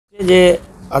যে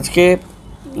আজকে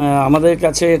আমাদের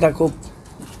কাছে এটা খুব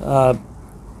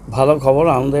ভালো খবর,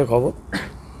 আনন্দের খবর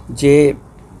যে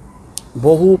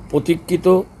বহু প্রতীক্ষিত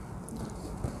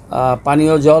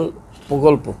পানীয় জল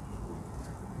প্রকল্প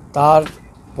তার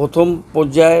প্রথম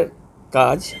পর্যায়ের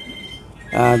কাজ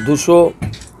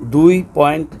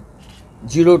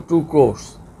 202.02 ক্রোর্স,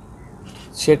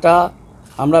 সেটা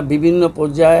আমরা বিভিন্ন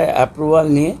পর্যায়ে অ্যাপ্রুভাল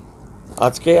নিয়ে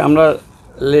আজকে আমরা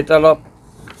লেটার অফ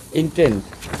ইন্টেন্ট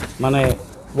মানে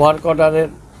ওয়ার্ক অর্ডারের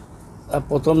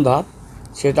প্রথম ধাপ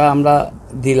সেটা আমরা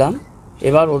দিলাম।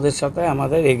 এবার ওদের সাথে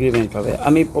আমাদের এগ্রিমেন্ট হবে।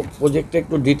 আমি প্রজেক্টে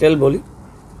একটু ডিটেল বলি।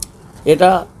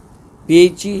 এটা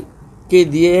পিএইচইকে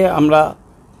দিয়ে আমরা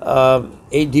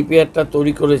এই ডিপিআরটা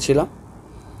তৈরি করেছিলাম।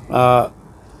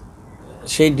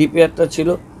 সেই ডিপিআরটা ছিল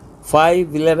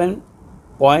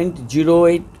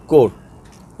 511.08 কোর।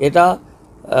 এটা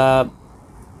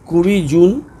 20 জুন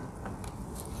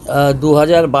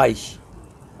 2022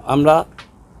 আমরা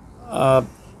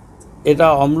এটা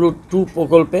অমৃত 2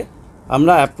 প্রকল্পে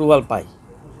আমরা অ্যাপ্রুভাল পাই।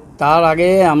 তার আগে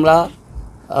আমরা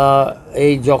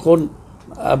এই যখন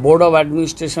বোর্ড অফ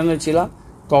অ্যাডমিনিস্ট্রেশনে ছিলাম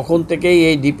তখন থেকেই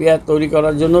এই ডিপিআর তৈরি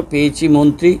করার জন্য পিএইচই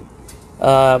মন্ত্রী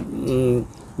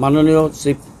মাননীয়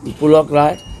শ্রী পুলক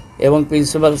রায় এবং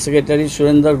প্রিন্সিপাল সেক্রেটারি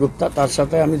সুরেন্দর গুপ্তা, তার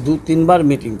সাথে আমি 2-3 বার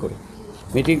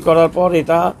মিটিং করার পর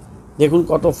এটা দেখুন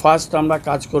কত ফাস্ট আমরা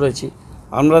কাজ করেছি।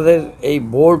 আমাদের এই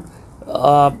বোর্ড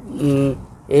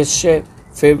এসছে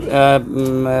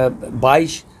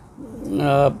 22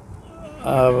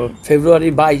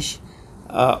 ফেব্রুয়ারি 22,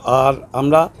 আর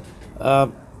আমরা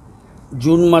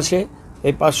জুন মাসে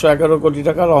এই 511 কোটি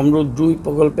টাকার অমৃত 2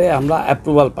 প্রকল্পে আমরা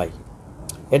অ্যাপ্রুভাল পাই।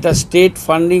 এটা স্টেট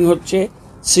ফান্ডিং হচ্ছে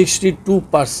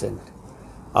 62%,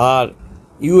 আর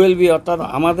ইউএলবি অর্থাৎ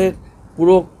আমাদের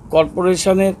পুরো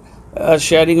কর্পোরেশনের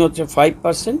শেয়ারিং হচ্ছে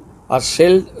 5%, আর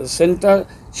সেন্টার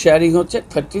শেয়ারিং হচ্ছে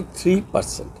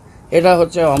 33%। এটা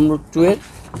হচ্ছে অমৃত 2 এর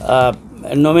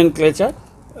নমেনক্লেচার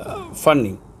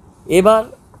ফান্ডিং। এবার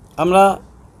আমরা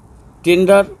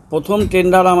প্রথম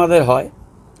টেন্ডার আমাদের হয়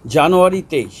জানুয়ারি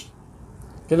 23,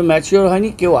 কিন্তু ম্যাচিওর হয়নি,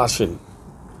 কেউ আসেনি।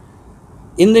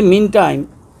 In the mean time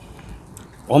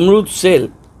Amrit sell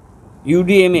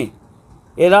UDMA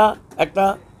এরা একটা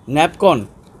ন্যাপকন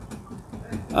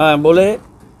বলে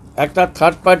একটা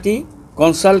থার্ড পার্টি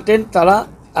কনসালটেন্ট তারা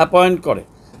অ্যাপয়েন্ট করে,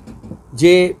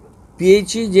 যে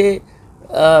পিএইচই যে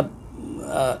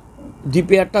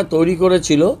ডিপিআরটা তৈরি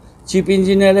করেছিল, চিফ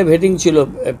ইঞ্জিনিয়ারে ভেটিং ছিল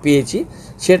পিএইচই,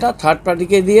 সেটা থার্ড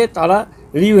পার্টিকে দিয়ে তারা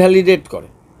রিভ্যালিডেট করে।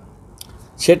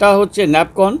 সেটা হচ্ছে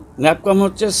ন্যাপকন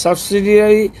হচ্ছে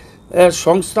সাবসিডিয়ারি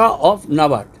সংস্থা of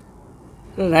NABARD,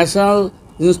 national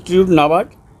institute NABARD.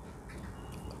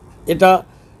 এটা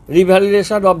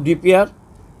রিভ্যালিডেশন অফ ডিপিআর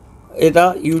এটা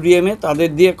ইউডিএমএ তাদের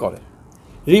দিয়ে করে।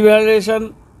 Revalidation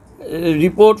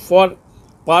report for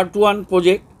part 1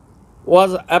 project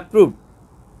was approved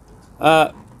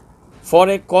for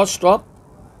a cost of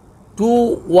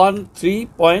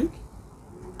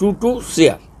 213.22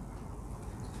 CR।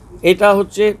 এটা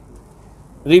হচ্ছে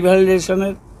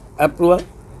রিভ্যালিডেশনের অ্যাপ্রুভাল।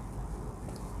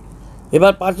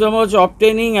 এবার 5 নম্বর হচ্ছে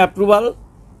অবটেনিং অ্যাপ্রুভাল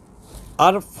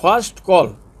আর ফার্স্ট কল।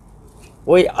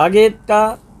 ওই আগেরটা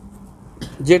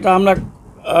যেটা আমরা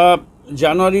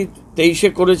জানুয়ারি 23-এ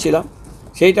করেছিলাম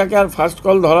সেইটাকে আর ফার্স্ট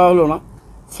কল ধরা হলো না।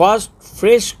 ফার্স্ট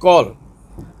ফ্রেশ কল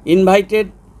ইনভাইটেড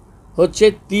হচ্ছে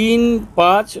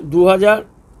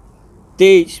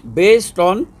 3/5/2023 based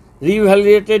on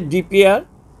revalidated DPR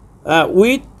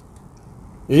with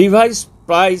revise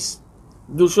price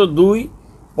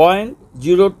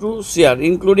 202.02 CR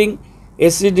including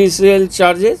SEDCL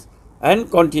charges and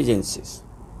কন্টিজেন্সিস।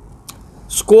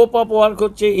 Scope of work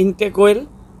হচ্ছে ইনটেক ওয়েল,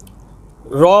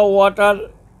 র water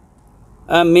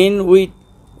main with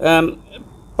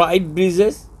pipe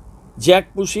Bridges, Jack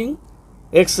pushing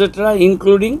etcetera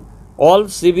including all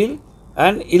civil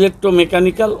and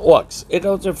electromechanical works. এটা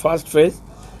হচ্ছে first phase.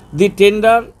 The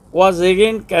tender was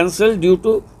again cancelled due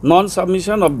to non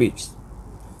submission of beads.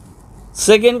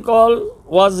 Second call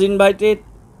was invited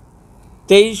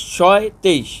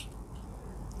 23/6/23।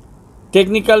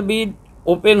 Technical bid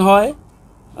open হয়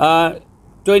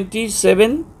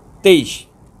 27/23,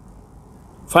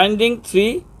 finding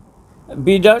 3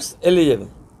 bidders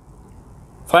eligible.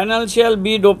 Financial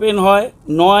bid open হয়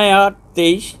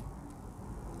 9/8/23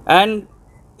 and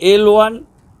L1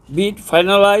 bid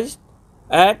finalized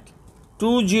at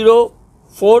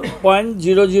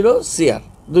 204.00 CR,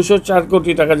 204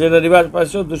 কোটি টাকা, যেটা reverse price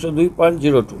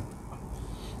 202.02।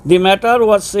 The matter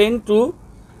was sent to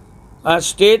a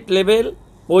state level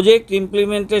project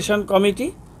implementation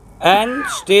committee and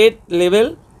state level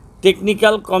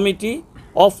technical committee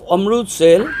of Amrut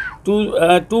Cell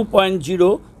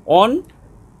 2.0 on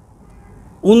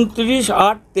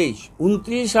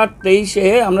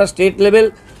 29/8/23 আমরা state level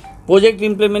project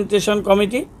implementation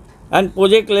committee and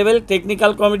project level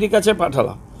technical কমিটির কাছে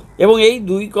পাঠালাম এবং এই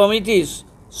দুই কমিটির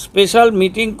special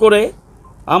meeting করে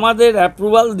আমাদের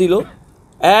অ্যাপ্রুভাল দিল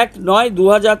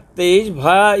 1/9/2023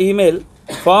 ভায়া ইমেল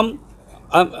ফ্রম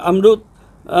আমরুত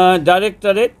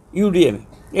ডাইরেক্টরেট ইউডিএম।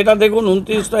 এটা দেখুন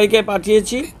 29 তারিখে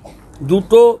পাঠিয়েছি।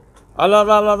 দুটো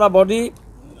আলাদা আলাদা বডি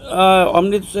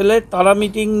অমৃত সেলে তারা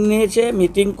মিটিং নিয়েছে,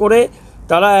 মিটিং করে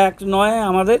তারা 1/9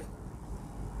 আমাদের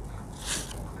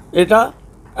এটা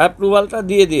অ্যাপ্রুভালটা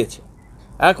দিয়ে দিয়েছে।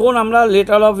 এখন আমরা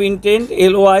letter of intent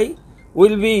LOI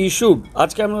will be issued,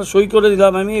 আজকে আমরা সই করে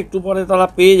দিলাম, আমি একটু পরে তারা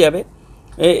পেয়ে যাবে।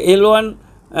 L1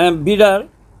 বিডার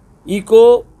eco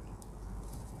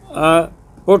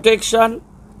protection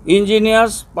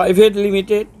engineers private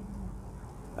limited,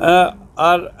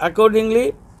 আর অ্যাকর্ডিংলি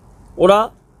ওরা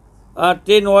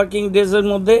 10 ওয়ার্কিং ডেজের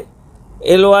মধ্যে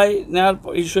LOI নেওয়ার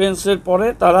ইস্যুয়েন্সের পরে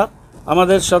তারা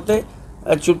আমাদের সাথে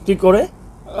চুক্তি করে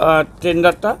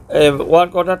টেন্ডারটা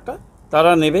ওয়ার্ক অর্ডারটা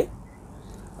তারা নেবে।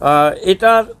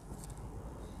 এটার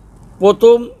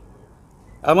প্রথম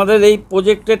আমাদের এই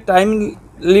প্রজেক্টের টাইম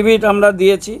লিমিট আমরা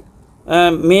দিয়েছি,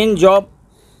 main job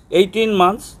 18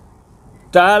 months,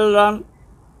 trial run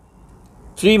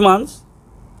 3 months,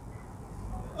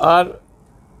 R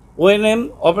ONM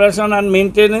operation and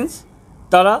maintenance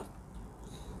তারা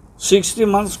 60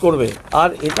 মান্থস করবে। আর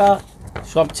এটা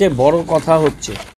সবচেয়ে বড় কথা হচ্ছে